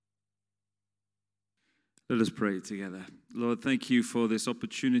Let us pray together. Lord, thank you for this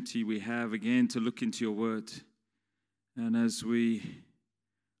opportunity we have again to look into your word. And as we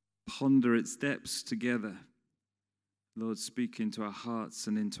ponder its depths together, Lord, speak into our hearts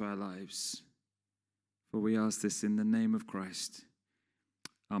and into our lives. For we ask this in the name of Christ.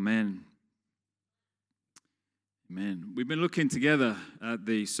 Amen. Amen. We've been looking together at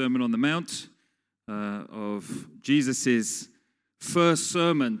the Sermon on the Mount of Jesus' first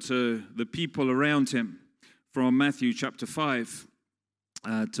sermon to the people around him, from Matthew chapter 5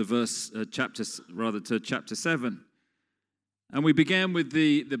 to chapter 7. And we began with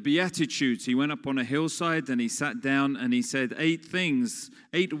the Beatitudes. He went up on a hillside and he sat down and he said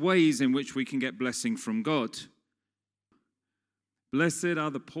 8 ways in which we can get blessing from God. Blessed are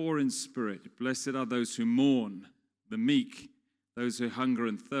the poor in spirit. Blessed are those who mourn, the meek, those who hunger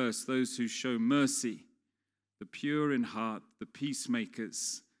and thirst, those who show mercy, the pure in heart, the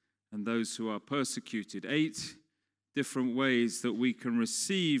peacemakers, and those who are persecuted. 8 different ways that we can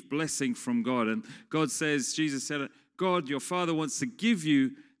receive blessing from God. And God says, Jesus said, God, your Father wants to give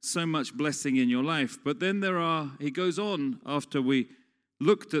you so much blessing in your life. But then he goes on after we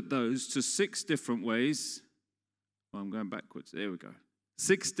looked at those to 6 different ways. Well, I'm going backwards. There we go.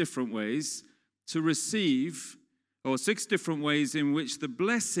 6 different ways to receive, or 6 different ways in which the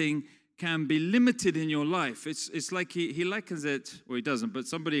blessing can be limited in your life. It's like he likens it, well, he doesn't, but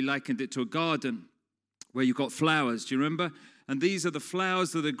somebody likened it to a garden where you've got flowers. Do you remember? And these are the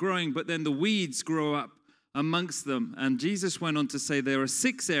flowers that are growing, but then the weeds grow up amongst them. And Jesus went on to say there are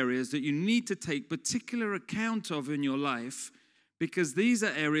 6 areas that you need to take particular account of in your life, because these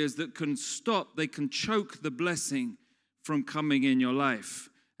are areas that can they can choke the blessing from coming in your life.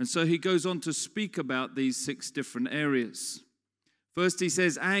 And so he goes on to speak about these 6 different areas. First, he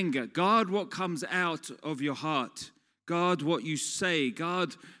says anger. Guard what comes out of your heart. Guard what you say.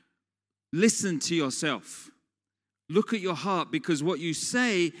 Listen to yourself. Look at your heart, because what you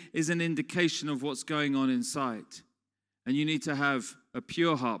say is an indication of what's going on inside. And you need to have a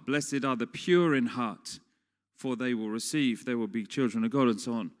pure heart. Blessed are the pure in heart, for they will receive. They will be children of God, and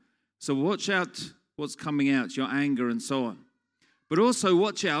so on. So watch out what's coming out, your anger and so on. But also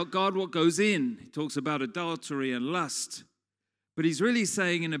watch out, guard what goes in. He talks about adultery and lust. But he's really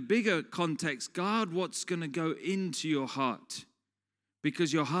saying in a bigger context, guard what's going to go into your heart.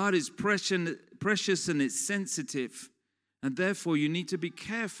 Because your heart is precious and it's sensitive. And therefore you need to be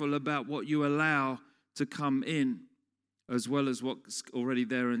careful about what you allow to come in, as well as what's already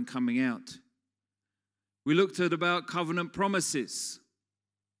there and coming out. We looked at about covenant promises.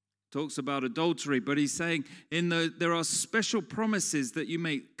 Talks about adultery, but he's saying there are special promises that you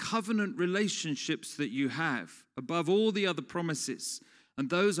make, covenant relationships that you have above all the other promises. And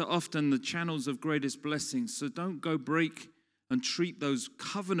those are often the channels of greatest blessings. So don't go break and treat those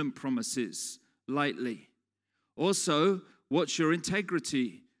covenant promises lightly. Also, watch your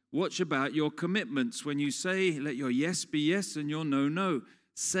integrity. Watch about your commitments. When you say, let your yes be yes and your no, no.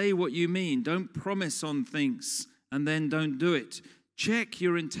 Say what you mean. Don't promise on things and then don't do it. Check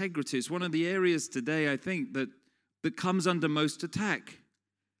your integrity. It's one of the areas today, I think, that comes under most attack.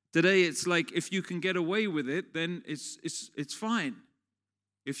 Today, it's like if you can get away with it, then it's fine.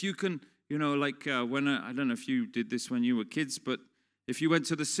 If you can, when I don't know if you did this when you were kids, but if you went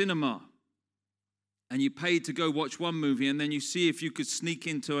to the cinema and you paid to go watch one movie, and then you see if you could sneak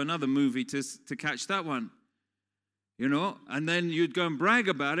into another movie to catch that one, and then you'd go and brag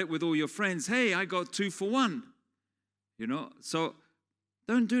about it with all your friends. Hey, I got 2 for 1. So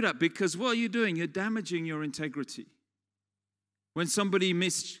don't do that, because what are you doing? You're damaging your integrity. When somebody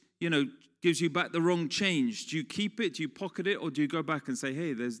gives you back the wrong change, do you keep it, do you pocket it, or do you go back and say,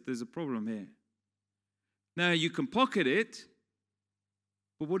 hey, there's a problem here? Now, you can pocket it,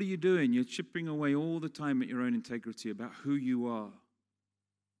 but what are you doing? You're chipping away all the time at your own integrity about who you are.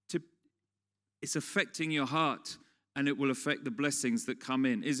 It's affecting your heart, and it will affect the blessings that come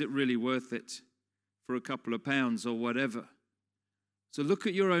in. Is it really worth it for a couple of pounds or whatever? So look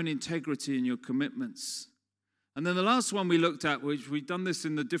at your own integrity and your commitments. And then the last one we looked at, which we've done this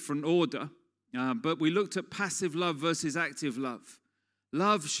in a different order, but we looked at passive love versus active love.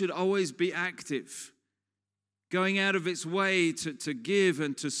 Love should always be active, going out of its way to give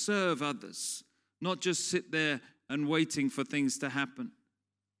and to serve others, not just sit there and waiting for things to happen.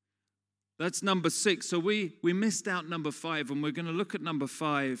 That's number 6. So we missed out number 5, and we're going to look at number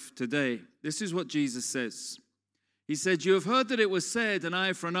 5 today. This is what Jesus says. He said, you have heard that it was said, an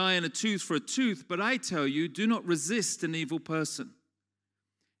eye for an eye and a tooth for a tooth, but I tell you, do not resist an evil person.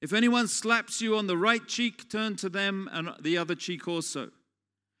 If anyone slaps you on the right cheek, turn to them and the other cheek also.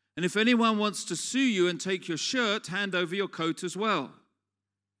 And if anyone wants to sue you and take your shirt, hand over your coat as well.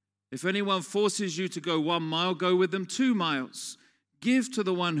 If anyone forces you to go 1 mile, go with them 2 miles. Give to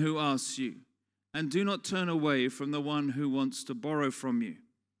the one who asks you, and do not turn away from the one who wants to borrow from you.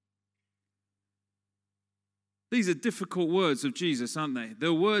 These are difficult words of Jesus, aren't they?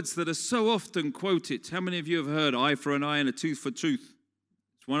 They're words that are so often quoted. How many of you have heard eye for an eye and a tooth for tooth?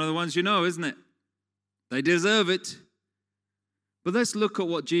 It's one of the ones you know, isn't it? They deserve it. But let's look at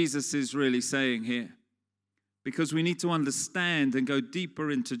what Jesus is really saying here, because we need to understand and go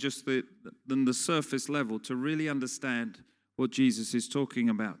deeper into just than the surface level to really understand what Jesus is talking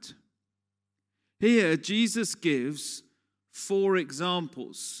about. Here, Jesus gives 4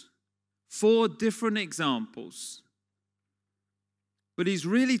 examples. 4 different examples. But he's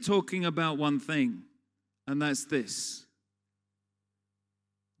really talking about one thing, and that's this.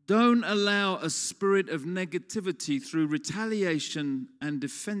 Don't allow a spirit of negativity through retaliation and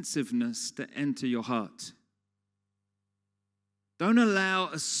defensiveness to enter your heart. Don't allow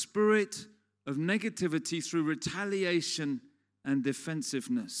a spirit of negativity through retaliation and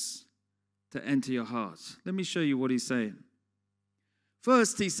defensiveness to enter your heart. Let me show you what he's saying.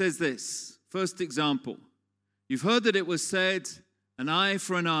 First, he says this. First example. You've heard that it was said, an eye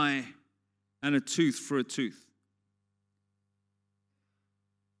for an eye and a tooth for a tooth.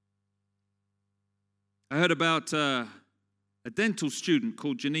 I heard about a dental student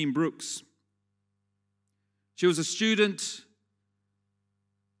called Janine Brooks. She was a student.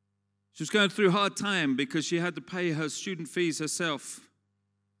 She was going through a hard time because she had to pay her student fees herself.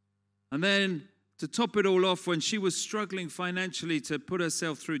 And then to top it all off, when she was struggling financially to put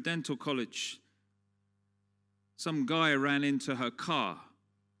herself through dental college, some guy ran into her car,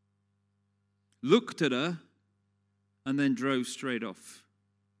 looked at her, and then drove straight off.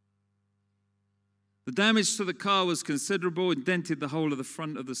 The damage to the car was considerable. It dented the whole of the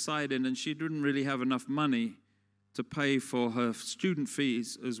front of the side in, and she didn't really have enough money to pay for her student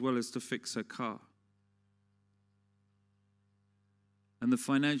fees as well as to fix her car. And the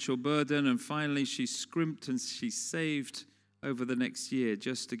financial burden, and finally she scrimped and she saved over the next year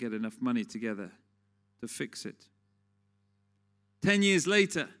just to get enough money together to fix it. 10 years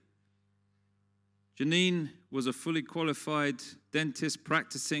later, Janine was a fully qualified dentist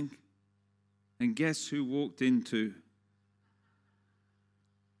practicing, and guess who walked into?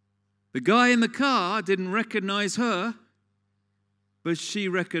 The guy in the car didn't recognize her, but she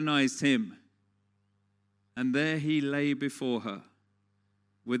recognized him. And there he lay before her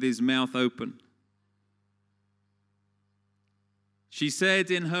with his mouth open. She said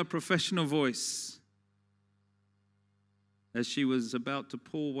in her professional voice, as she was about to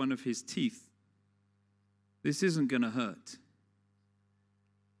pull one of his teeth, "This isn't going to hurt."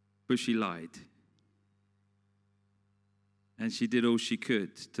 But she lied. And she did all she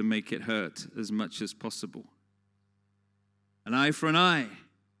could to make it hurt as much as possible. An eye for an eye.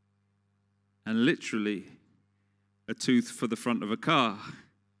 And literally a tooth for the front of a car.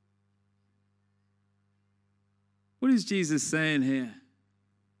 What is Jesus saying here?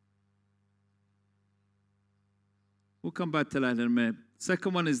 We'll come back to that in a minute.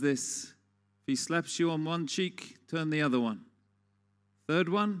 Second one is this. If he slaps you on one cheek, turn the other one. Third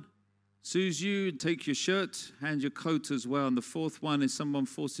one, sues you, take your shirt, hand your coat as well. And the fourth one is someone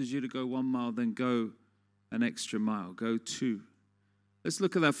forces you to go 1 mile, then go an extra mile. Go 2. Let's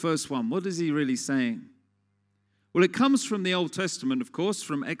look at that first one. What is he really saying? Well, it comes from the Old Testament, of course,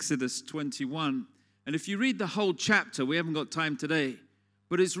 from Exodus 21. And if you read the whole chapter, we haven't got time today,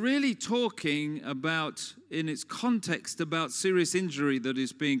 but it's really talking about, in its context, about serious injury that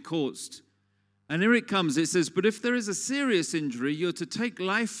is being caused. And here it comes. It says, but if there is a serious injury, you're to take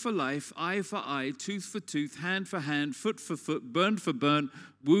life for life, eye for eye, tooth for tooth, hand for hand, foot for foot, burn for burn,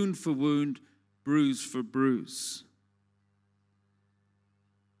 wound for wound, bruise for bruise.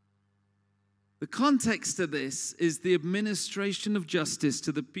 The context of this is the administration of justice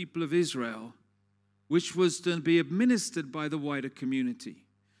to the people of Israel, which was to be administered by the wider community.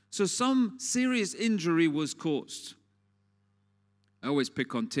 So some serious injury was caused. I always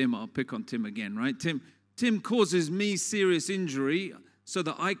pick on Tim. I'll pick on Tim again, right? Tim causes me serious injury so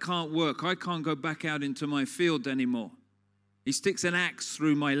that I can't work. I can't go back out into my field anymore. He sticks an axe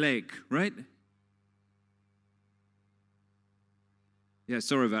through my leg, right? Yeah,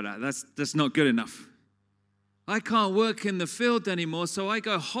 sorry about that. That's not good enough. I can't work in the field anymore, so I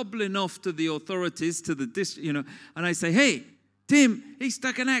go hobbling off to the authorities, to the district, and I say, hey, Tim, he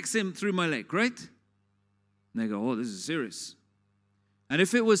stuck an axe in through my leg, right? And they go, oh, this is serious. And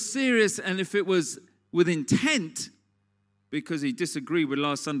if it was serious and if it was with intent, because he disagreed with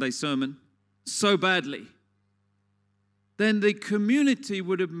last Sunday's sermon so badly, then the community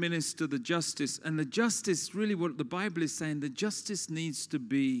would administer the justice. And the justice, really what the Bible is saying, the justice needs to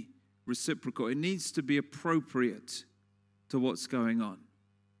be reciprocal. It needs to be appropriate to what's going on.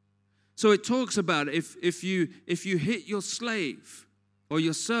 So it talks about if you hit your slave or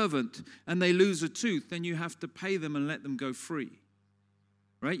your servant and they lose a tooth, then you have to pay them and let them go free.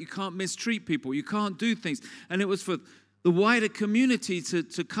 Right? You can't mistreat people. You can't do things. And it was for the wider community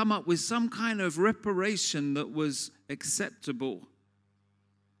to come up with some kind of reparation that was acceptable,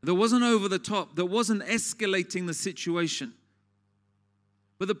 that wasn't over the top, that wasn't escalating the situation.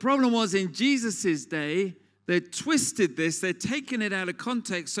 But the problem was in Jesus' day, they twisted this, they're taking it out of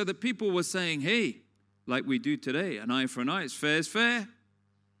context so that people were saying, hey, like we do today, an eye for an eye, it's fair is fair.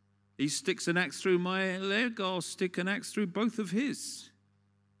 He sticks an axe through my leg, I'll stick an axe through both of his.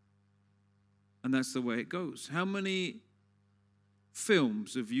 And that's the way it goes. How many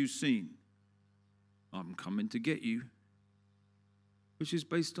films have you seen? I'm coming to get you. Which is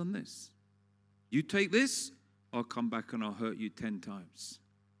based on this. You take this, I'll come back and I'll hurt you 10 times.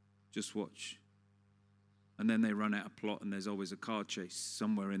 Just watch. And then they run out of plot and there's always a car chase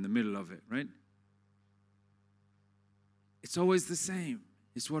somewhere in the middle of it, right? It's always the same.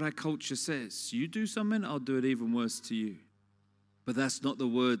 It's what our culture says. You do something, I'll do it even worse to you. But that's not the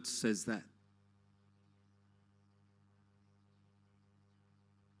word says that.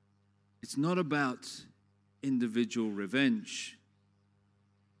 It's not about individual revenge.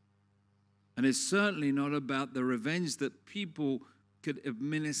 And it's certainly not about the revenge that people could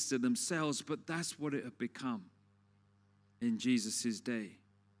administer themselves, but that's what it had become in Jesus' day.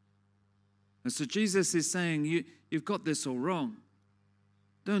 And so Jesus is saying, you've got this all wrong.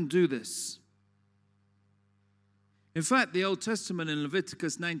 Don't do this. In fact, the Old Testament in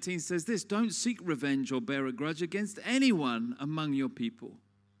Leviticus 19 says this, don't seek revenge or bear a grudge against anyone among your people,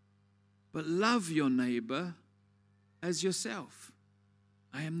 but love your neighbor as yourself.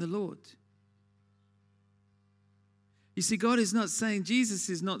 I am the Lord. You see, God is not saying, Jesus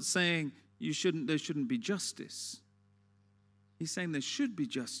is not saying there shouldn't be justice. He's saying there should be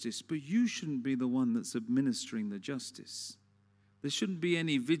justice, but you shouldn't be the one that's administering the justice. There shouldn't be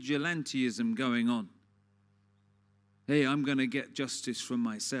any vigilantism going on. Hey, I'm going to get justice for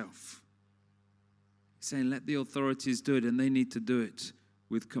myself. He's saying let the authorities do it, and they need to do it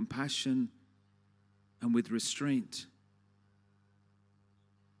with compassion and with restraint.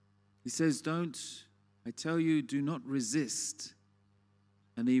 He says, I tell you, do not resist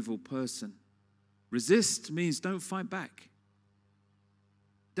an evil person. Resist means don't fight back.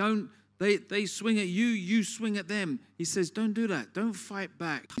 They swing at you, you swing at them. He says, don't do that. Don't fight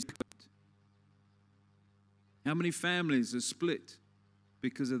back. How many families are split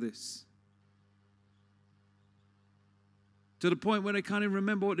because of this? To the point where they can't even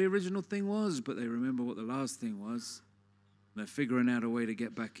remember what the original thing was, but they remember what the last thing was. And they're figuring out a way to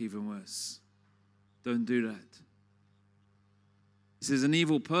get back even worse. Don't do that. He says an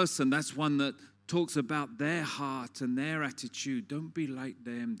evil person, that's one that talks about their heart and their attitude. Don't be like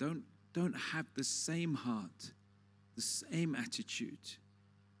them. Don't have the same heart, the same attitude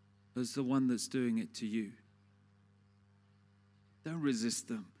as the one that's doing it to you. Don't resist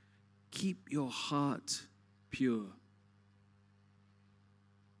them. Keep your heart pure.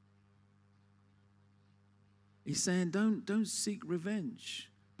 He's saying don't seek revenge.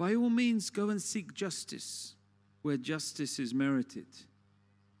 By all means, go and seek justice where justice is merited.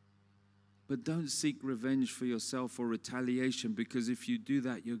 But don't seek revenge for yourself or retaliation, because if you do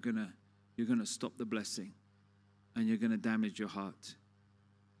that, you're gonna stop the blessing and you're gonna damage your heart.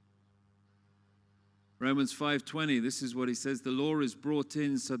 Romans 5:20, this is what he says, the law is brought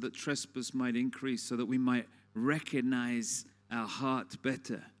in so that trespass might increase, so that we might recognize our heart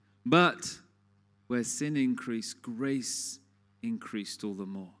better. But where sin increased, grace increased all the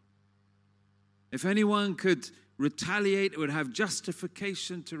more. If anyone could retaliate, it would have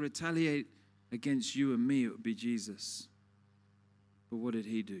justification to retaliate against you and me, it would be Jesus. But what did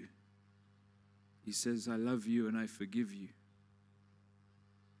he do? He says, I love you and I forgive you.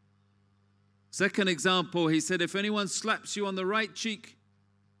 Second example, he said, if anyone slaps you on the right cheek,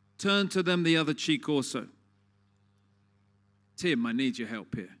 turn to them the other cheek also. Tim, I need your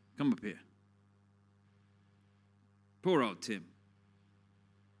help here. Come up here. Poor old Tim.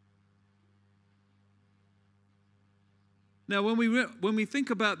 Now, when we think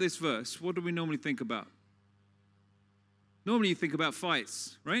about this verse, what do we normally think about? Normally you think about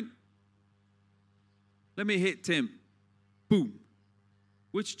fights, right? Let me hit Tim. Boom.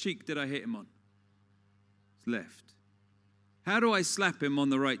 Which cheek did I hit him on? It's left. How do I slap him on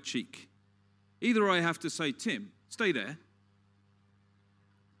the right cheek? Either I have to say, Tim, stay there.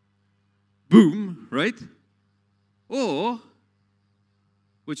 Boom, right? Or,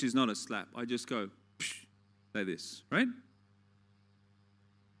 which is not a slap, I just go, psh, like this, right?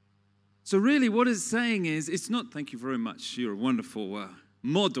 So really what it's saying is, it's not, thank you very much, you're a wonderful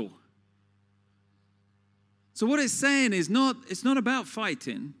model. So what it's saying is it's not about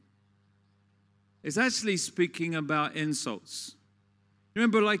fighting. It's actually speaking about insults.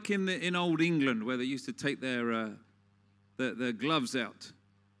 Remember like in old England where they used to take their gloves out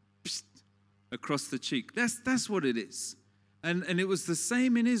across the cheek. That's what it is. And it was the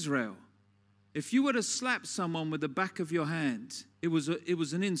same in Israel. If you were to slap someone with the back of your hand, it was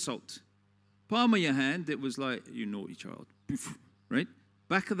an insult. Palm of your hand, it was like, you naughty child, right?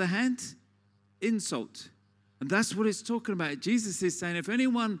 Back of the hand, insult. And that's what it's talking about. Jesus is saying, if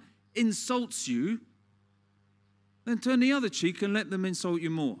anyone insults you, then turn the other cheek and let them insult you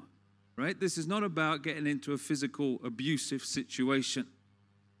more, right? This is not about getting into a physical abusive situation.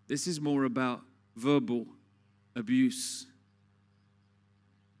 This is more about verbal abuse.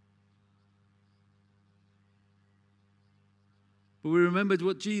 But we remembered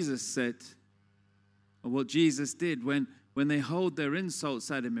what Jesus said, or what Jesus did when they hurled their insults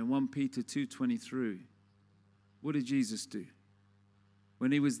at him in 1 Peter 2:23. What did Jesus do?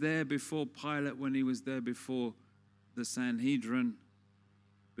 When he was there before Pilate, when he was there before the Sanhedrin,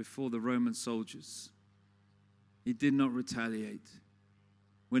 before the Roman soldiers, he did not retaliate.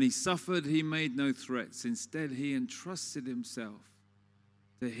 When he suffered, he made no threats. Instead, he entrusted himself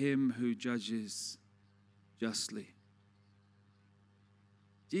to him who judges justly.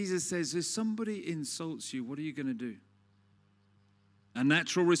 Jesus says, if somebody insults you, what are you going to do? A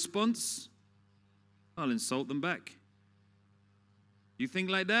natural response? I'll insult them back. You think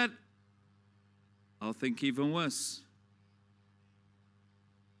like that? I'll think even worse.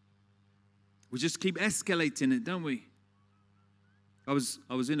 We just keep escalating it, don't we? I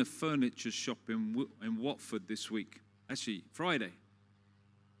was in a furniture shop in Watford this week. Actually, Friday.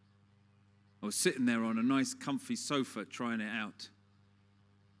 I was sitting there on a nice comfy sofa trying it out.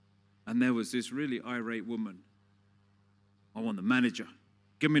 And there was this really irate woman. I want the manager.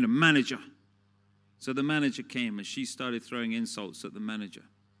 Give me the manager. So the manager came and she started throwing insults at the manager.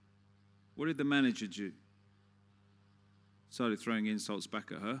 What did the manager do? Started throwing insults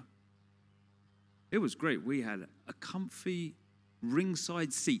back at her. It was great. We had a comfy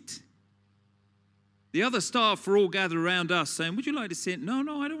ringside seat. The other staff were all gathered around us saying, would you like to sit? No,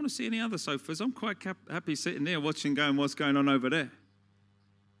 I don't want to see any other sofas. I'm quite happy sitting there watching what's going on over there.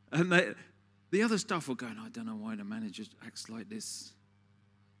 And the other staff were going, I don't know why the manager acts like this.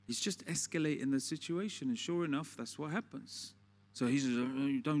 He's just escalating the situation. And sure enough, that's what happens. So he says,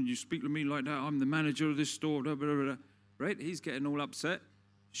 don't you speak to me like that. I'm the manager of this store. Blah, blah, blah, blah. Right? He's getting all upset.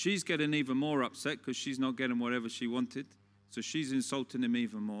 She's getting even more upset because she's not getting whatever she wanted. So she's insulting him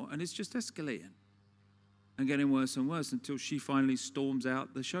even more. And it's just escalating and getting worse and worse until she finally storms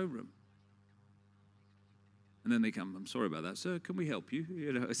out the showroom. And then they come, I'm sorry about that, sir. Can we help you?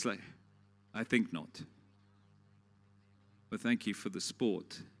 You know, it's like, I think not. But thank you for the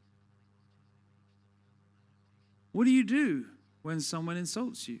sport. What do you do when someone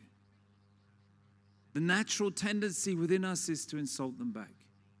insults you? The natural tendency within us is to insult them back.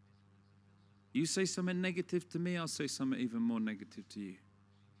 You say something negative to me, I'll say something even more negative to you.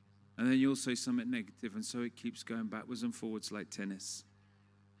 And then you'll say something negative, and so it keeps going backwards and forwards like tennis.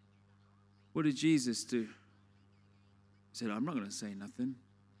 What did Jesus do? He said, I'm not going to say nothing.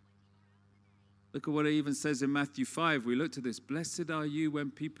 Look at what it even says in Matthew 5. We looked at this. Blessed are you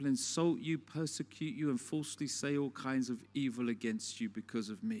when people insult you, persecute you, and falsely say all kinds of evil against you because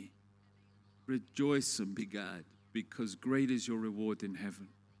of me. Rejoice and be glad, because great is your reward in heaven.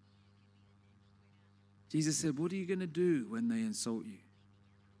 Jesus said, what are you going to do when they insult you?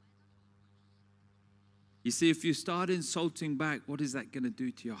 You see, if you start insulting back, what is that going to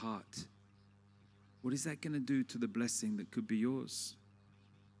do to your heart? What is that going to do to the blessing that could be yours?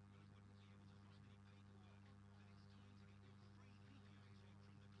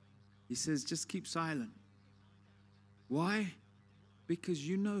 He says, just keep silent. Why? Because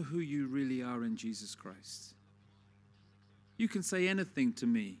you know who you really are in Jesus Christ. You can say anything to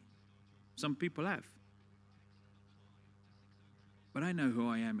me. Some people have. But I know who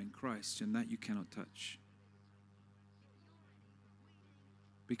I am in Christ, and that you cannot touch.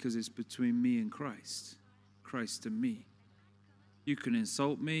 Because it's between me and Christ. Christ and me. You can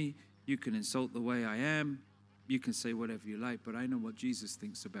insult me. You can insult the way I am. You can say whatever you like, but I know what Jesus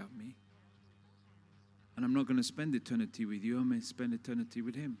thinks about me. And I'm not going to spend eternity with you. I'm going to spend eternity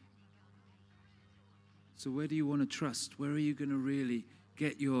with him. So where do you want to trust? Where are you going to really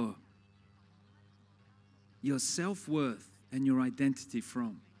get your self-worth and your identity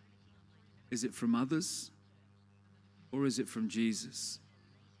from? Is it from others? Or is it from Jesus?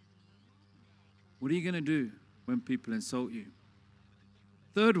 What are you going to do when people insult you?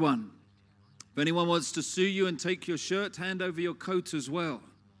 Third one, If anyone wants to sue you and take your shirt, hand over your coat as well.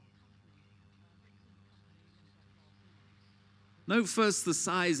 Note first the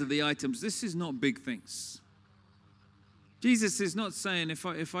size of the items. This is not big things. Jesus is not saying,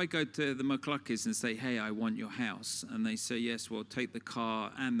 if I go to the McCluckies and say, hey, I want your house, and they say, yes, well, take the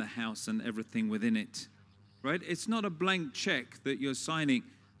car and the house and everything within it, right? It's not a blank check that you're signing.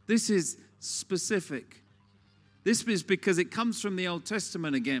 This is specific. This is because it comes from the Old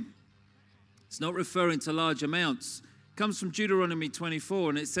Testament again. It's not referring to large amounts. It comes from Deuteronomy 24,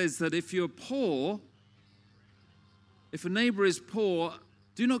 and it says that if you're poor, if a neighbor is poor,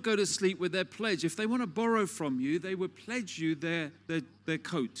 do not go to sleep with their pledge. If they want to borrow from you, they would pledge you their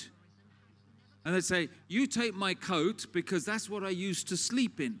coat. And they'd say, you take my coat because that's what I used to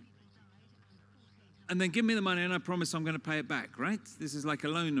sleep in. And then give me the money and I promise I'm going to pay it back, right? This is like a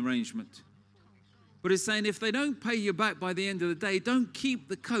loan arrangement. But it's saying if they don't pay you back by the end of the day, don't keep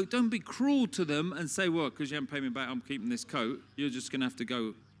the coat. Don't be cruel to them and say, well, because you haven't paid me back, I'm keeping this coat. You're just going to have to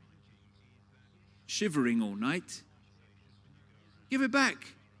go shivering all night. Give it back.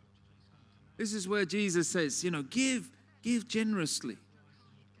 This is where Jesus says, give generously.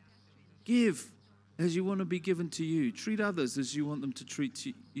 Give as you want to be given to you. Treat others as you want them to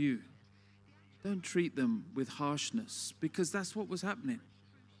treat you. Don't treat them with harshness, because that's what was happening.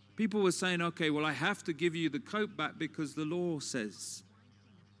 People were saying, okay, well, I have to give you the coat back because the law says.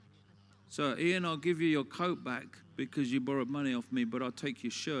 So, Ian, I'll give you your coat back because you borrowed money off me, but I'll take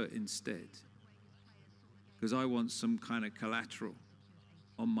your shirt instead, because I want some kind of collateral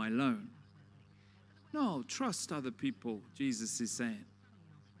on my loan. No, trust other people, Jesus is saying.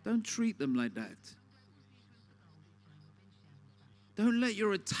 Don't treat them like that. Don't let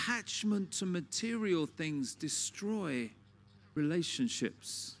your attachment to material things destroy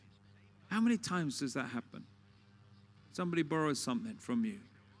relationships. How many times does that happen? Somebody borrows something from you,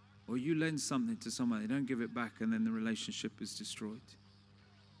 or you lend something to someone, they don't give it back, and then the relationship is destroyed.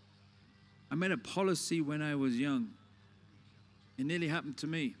 I made a policy when I was young. It nearly happened to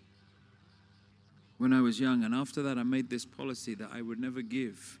me when I was young, and after that I made this policy that I would never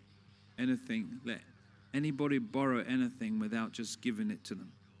give anything, let anybody borrow anything without just giving it to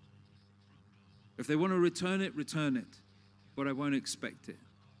them. If they want to return it, but I won't expect it.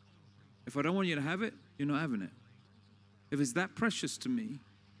 If I don't want you to have it, you're not having it. If it's that precious to me,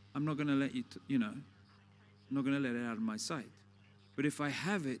 I'm not going to let I'm not going to let it out of my sight. But if I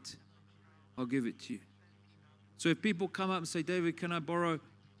have it, I'll give it to you. So if people come up and say, David, can I borrow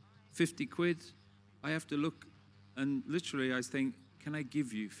 50 quid? I have to look, and literally I think, can I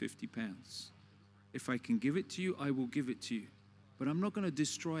give you 50 pounds? If I can give it to you, I will give it to you. But I'm not going to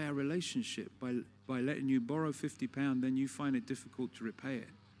destroy our relationship by letting you borrow 50 pounds, then you find it difficult to repay it.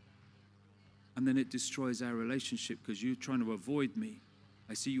 And then it destroys our relationship because you're trying to avoid me.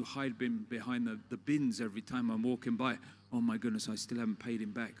 I see you hide behind the bins every time I'm walking by. Oh my goodness, I still haven't paid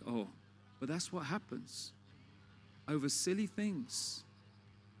him back. Oh, but that's what happens over silly things.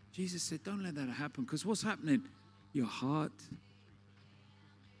 Jesus said, don't let that happen, because what's happening? Your heart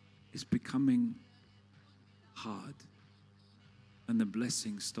is becoming hard and the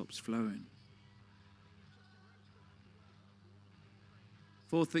blessing stops flowing.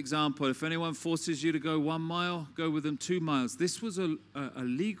 Fourth example, if anyone forces you to go 1 mile, go with them 2 miles. This was a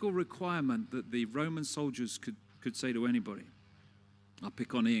legal requirement that the Roman soldiers could say to anybody. I'll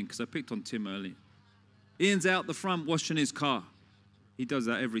pick on Ian because I picked on Tim earlier. Ian's out the front washing his car. He does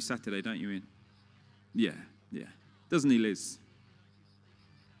that every Saturday, don't you, Ian? Yeah. Doesn't he, Liz?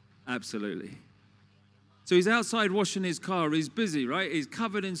 Absolutely. So he's outside washing his car. He's busy, right? He's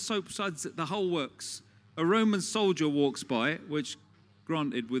covered in soap suds, the whole works. A Roman soldier walks by, which,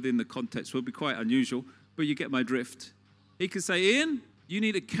 granted, within the context would be quite unusual, but you get my drift. He could say, Ian, you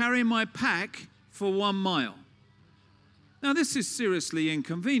need to carry my pack for 1 mile. Now, this is seriously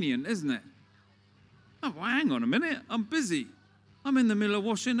inconvenient, isn't it? Oh, well, hang on a minute. I'm busy. I'm in the middle of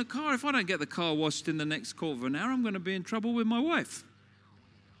washing the car. If I don't get the car washed in the next quarter of an hour, I'm going to be in trouble with my wife.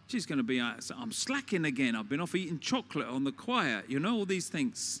 She's going to be, I'm slacking again. I've been off eating chocolate on the quiet. All these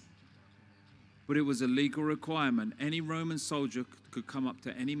things. But it was a legal requirement. Any Roman soldier could come up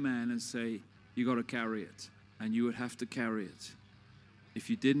to any man and say, you got to carry it. And you would have to carry it. If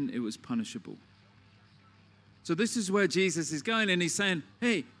you didn't, it was punishable. So this is where Jesus is going, and he's saying,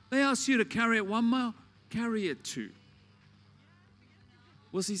 hey, they asked you to carry it 1 mile, carry it 2.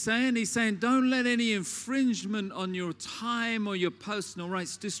 What's he saying? He's saying, don't let any infringement on your time or your personal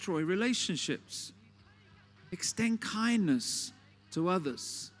rights destroy relationships. Extend kindness to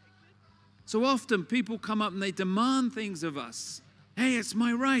others. So often people come up and they demand things of us. Hey, it's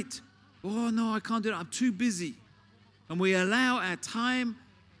my right. Oh, no, I can't do it. I'm too busy. And we allow our time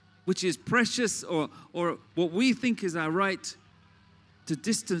which is precious, or what we think is our right, to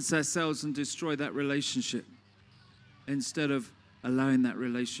distance ourselves and destroy that relationship instead of allowing that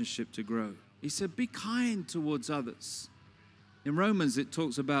relationship to grow. He said, be kind towards others. In Romans, it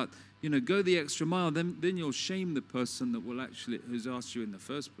talks about, go the extra mile, then you'll shame the person that who's asked you in the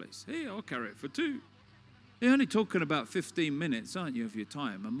first place. Hey, I'll carry it for 2. You're only talking about 15 minutes, aren't you, of your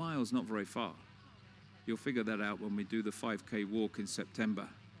time? A mile's not very far. You'll figure that out when we do the 5K walk in September.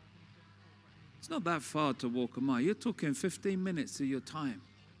 It's not that far to walk a mile. You're talking 15 minutes of your time.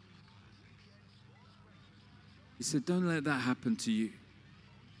 He said, don't let that happen to you.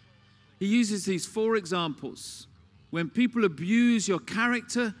 He uses these 4 examples. When people abuse your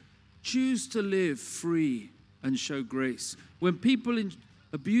character, choose to live free and show grace. When people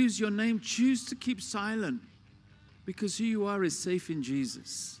abuse your name, choose to keep silent, because who you are is safe in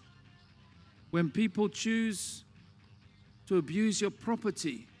Jesus. When people choose to abuse your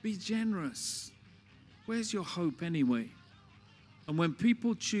property, be generous. Where's your hope anyway? And when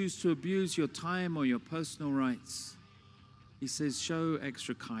people choose to abuse your time or your personal rights, he says, show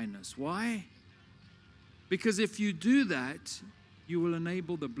extra kindness. Why? Because if you do that, you will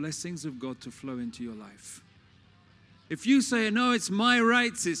enable the blessings of God to flow into your life. If you say, no, it's my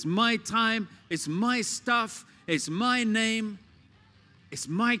rights, it's my time, it's my stuff, it's my name, it's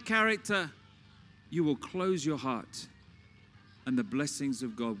my character, you will close your heart and the blessings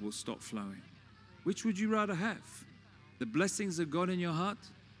of God will stop flowing. Which would you rather have? The blessings of God in your heart?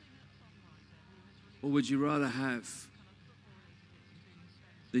 Or would you rather have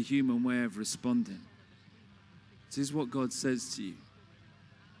the human way of responding? This is what God says to you.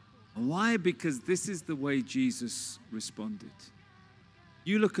 And why? Because this is the way Jesus responded.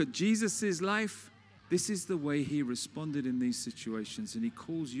 You look at Jesus' life, this is the way he responded in these situations, and he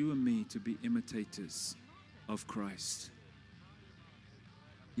calls you and me to be imitators of Christ.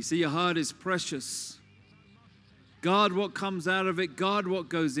 You see, your heart is precious. Guard what comes out of it. Guard what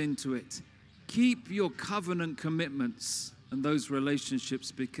goes into it. Keep your covenant commitments and those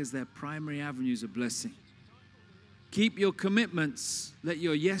relationships, because they're primary avenues of blessing. Keep your commitments. Let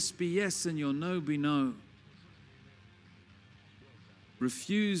your yes be yes and your no be no.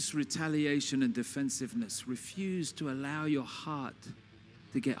 Refuse retaliation and defensiveness. Refuse to allow your heart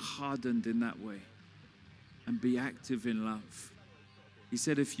to get hardened in that way, and be active in love. He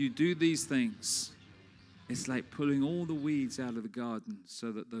said, if you do these things, it's like pulling all the weeds out of the garden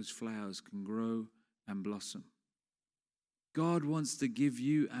so that those flowers can grow and blossom. God wants to give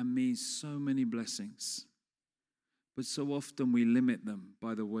you and me so many blessings, but so often we limit them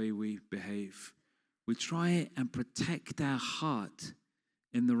by the way we behave. We try and protect our heart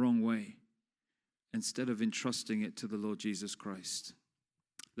in the wrong way instead of entrusting it to the Lord Jesus Christ.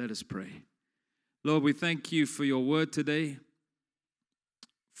 Let us pray. Lord, we thank you for your word today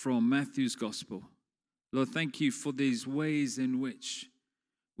from Matthew's Gospel. Lord, thank you for these ways in which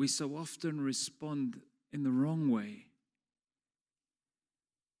we so often respond in the wrong way.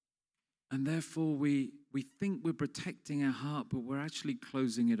 And therefore we think we're protecting our heart, but we're actually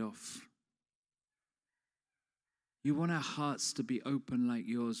closing it off. You want our hearts to be open like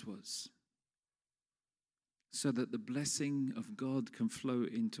yours was, so that the blessing of God can flow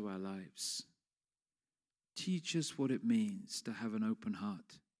into our lives. Teach us what it means to have an open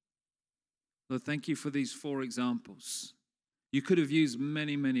heart. Lord, thank you for these 4 examples. You could have used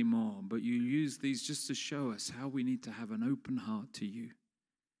many, many more, but you used these just to show us how we need to have an open heart to you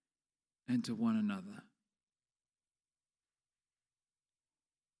and to one another.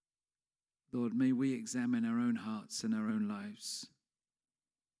 Lord, may we examine our own hearts and our own lives.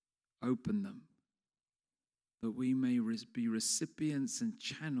 Open them, that we may be recipients and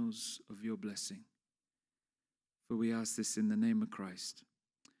channels of your blessing. For we ask this in the name of Christ.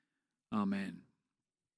 Amen.